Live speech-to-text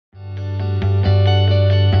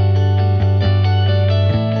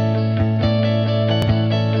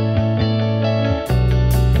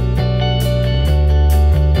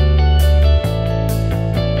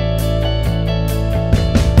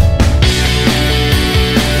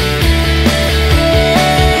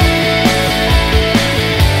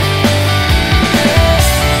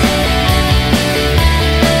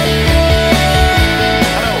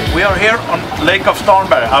Lake of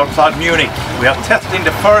Starnberger outside Munich. We are testing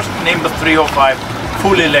the first Nimbus 305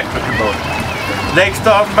 fully electrical boat. Lake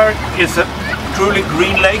Starnberger is a truly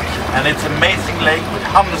green lake, and it's an amazing lake with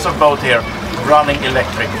hundreds of boats here running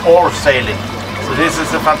electric or sailing. So this is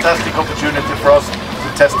a fantastic opportunity for us to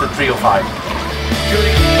test the 305.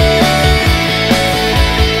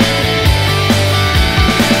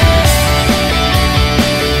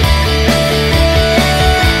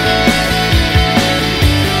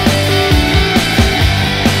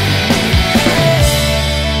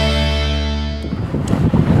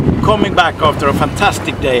 Coming back after a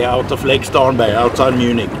fantastic day out of Lake Starnberger outside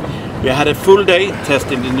Munich. We had a full day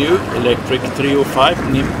testing the new electric 305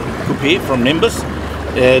 Coupe E from Nimbus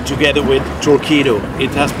together with Torqeedo.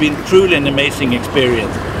 It has been truly an amazing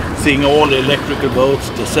experience seeing all the electrical boats,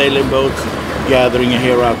 the sailing boats gathering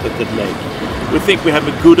here out at the lake. We think we have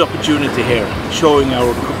a good opportunity here showing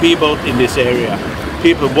our Coupe E boat in this area.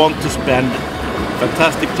 People want to spend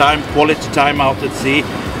fantastic time, quality time out at sea,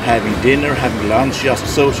 having dinner, having lunch, just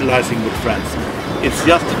socializing with friends. It's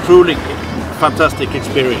just a truly fantastic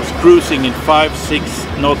experience. Cruising in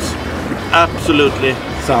 5-6 knots, absolutely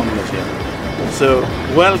soundless here. So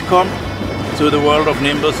welcome to the world of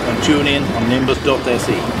Nimbus and tune in on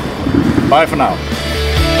nimbus.se. Bye for now.